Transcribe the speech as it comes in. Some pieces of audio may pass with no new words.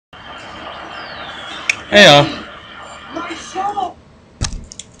Hey y'all.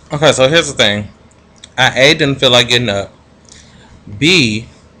 Okay, so here's the thing. I A didn't feel like getting up. B,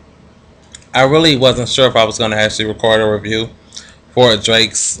 I really wasn't sure if I was gonna actually record a review for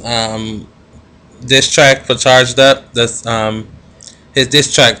Drake's diss track for Charged Up. This his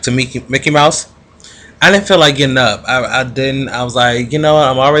diss track to Mickey Mouse. I didn't feel like getting up. I didn't. I was like, you know what?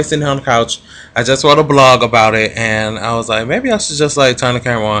 I'm already sitting here on the couch. I just wrote a blog about it, and I was like, maybe I should just like turn the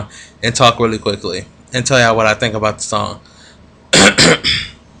camera on and talk really quickly and tell y'all what I think about the song.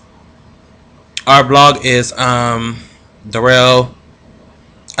 Our blog is Darrell.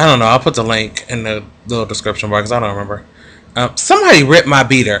 I don't know. I'll put the link in the little description bar because I don't remember. Somebody ripped my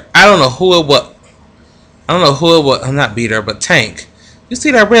beater. I don't know who it was. I don't know who it was. I'm not beater, but Tank. You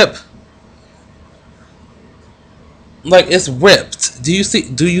see that rip? Like it's ripped. Do you see?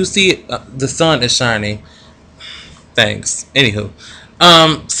 Do you see it? The sun is shining. Thanks. Anywho,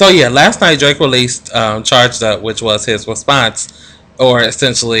 so yeah, last night Drake released "Charged Up," which was his response, or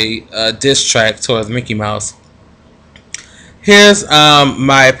essentially a diss track towards Mickey Mouse. Here's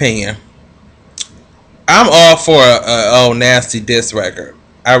my opinion. I'm all for a old nasty diss record.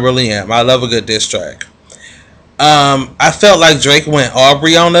 I really am. I love a good diss track. I felt like Drake went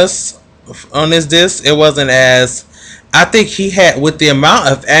Aubrey on us on this diss. It wasn't as I think he had with the amount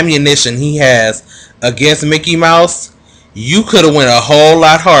of ammunition he has against Mickey Mouse. You could have went a whole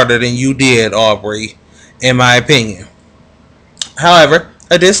lot harder than you did, Aubrey, in my opinion. However,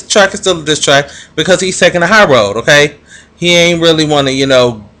 a diss track is still a diss track because he's taking the high road. Okay, he ain't really want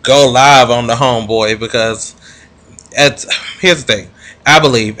to go live on the homeboy because at here's the thing. I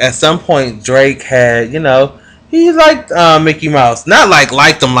believe at some point Drake had he liked Mickey Mouse. Not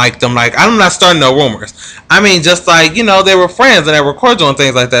liked him. Like I'm not starting no rumors. I mean just like they were friends and they were cordial and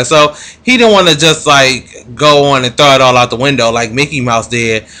things like that. So he didn't want to just like go on and throw it all out the window like Mickey Mouse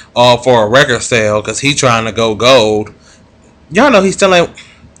did all for a record sale because he trying to go gold. Y'all know he's still ain't.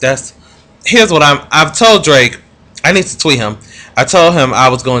 That's here's what I've told Drake. I need to tweet him. I told him I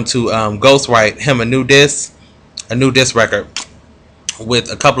was going to ghostwrite him a new disc record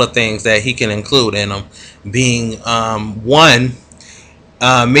with a couple of things that he can include in them. Being one,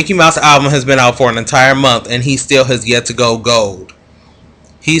 Mickey Mouse album has been out for an entire month and he still has yet to go gold.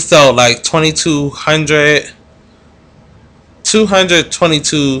 He sold like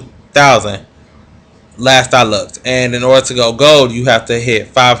 222,000 last I looked, and in order to go gold, you have to hit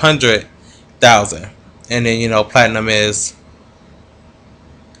 500,000, and then platinum is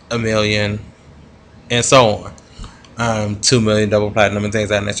a million, and so on. 2 million double platinum and things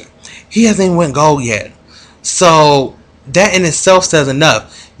like that nature. He hasn't even went gold yet, so that in itself says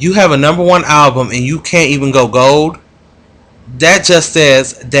enough. You have a #1 album and you can't even go gold. That just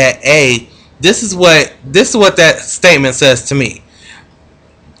says that this is what that statement says to me.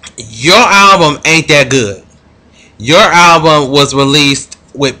 Your album ain't that good. Your album was released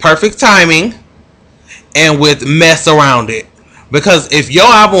with perfect timing and with mess around it. Because if your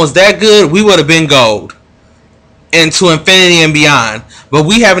album was that good, we would have been gold. And to infinity and beyond. But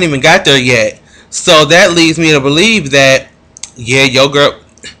we haven't even got there yet. So that leads me to believe that, yeah, your girl,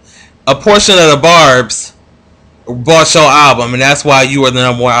 a portion of the Barbs bought your album. And that's why you were the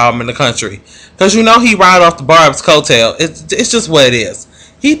 #1 album in the country. Because he ride off the Barb's coattail. It's just what it is.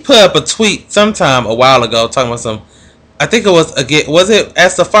 He put up a tweet sometime a while ago talking about some, I think it was it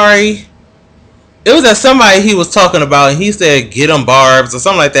at Safari? It was at somebody he was talking about and he said get them Barbs or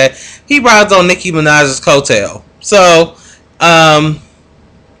something like that. He rides on Nicki Minaj's coattail. So,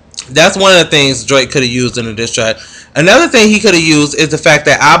 that's one of the things Drake could have used in the diss track. Another thing he could have used is the fact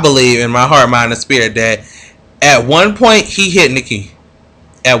that I believe in my heart, mind, and spirit that at one point he hit Nicki.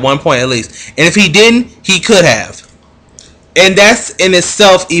 At one point at least. And if he didn't, he could have. And that's in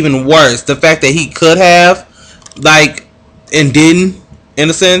itself even worse. The fact that he could have, and didn't, in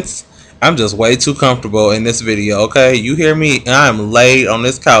a sense. I'm just way too comfortable in this video, okay? You hear me? I'm laid on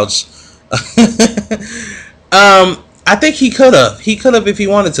this couch. I think he could have. He could have if he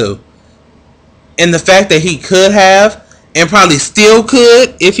wanted to. And the fact that he could have, and probably still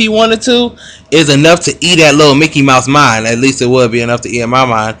could if he wanted to, is enough to eat that little Mickey Mouse mind. At least it would be enough to eat my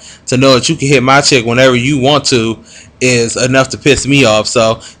mind. To know that you can hit my chick whenever you want to is enough to piss me off.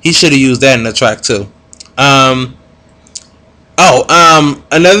 So he should have used that in the track too.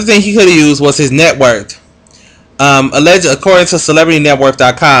 Another thing he could have used was his net worth. According to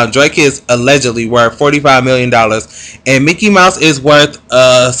CelebrityNetWorth.com, Drake is allegedly worth $45 million, and Mickey Mouse is worth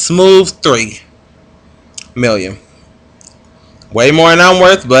a smooth $3 million. Way more than I'm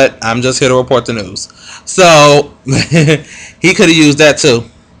worth, but I'm just here to report the news. So he could have used that too.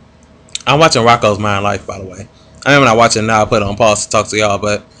 I'm watching Rocco's Mind Life, by the way. I am not watching now. I put it on pause to talk to y'all,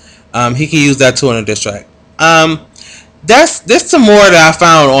 but He can use that too in a diss track. That's some more that I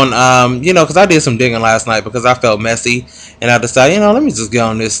found on because I did some digging last night because I felt messy and I decided let me just get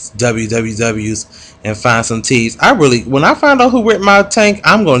on this wwws and find some teas. When I find out who ripped my tank,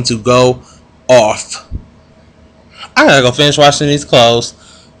 I'm going to go off. I gotta go finish washing these clothes.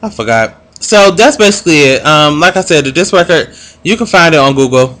 I forgot. So that's basically it. Like I said, the disc record, you can find it on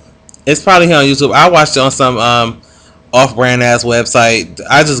Google. It's probably here on YouTube. I watched it on some off-brand ass website.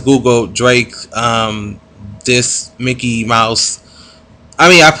 I just Googled Drake this Mickey Mouse. I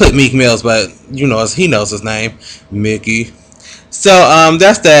mean, I put Meek Mills, but he knows his name, Mickey. So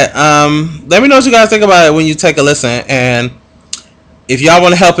that's that. Let me know what you guys think about it when you take a listen, and if y'all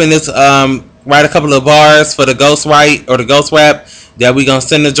want to help in this, write a couple of bars for the ghost write or the ghost rap that we gonna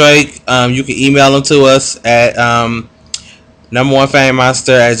send to Drake. You can email them to us at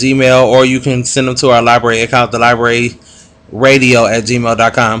number1famemonster@gmail, or you can send them to our library account, the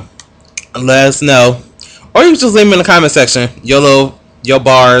libraryradio@gmail.com. Let us know. Or you can just leave them in the comment section. Your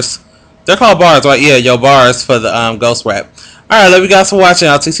bars. They're called bars, right? Yeah, your bars for the ghost rap. Alright, love you guys for watching.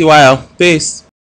 I'll TCYL. Peace.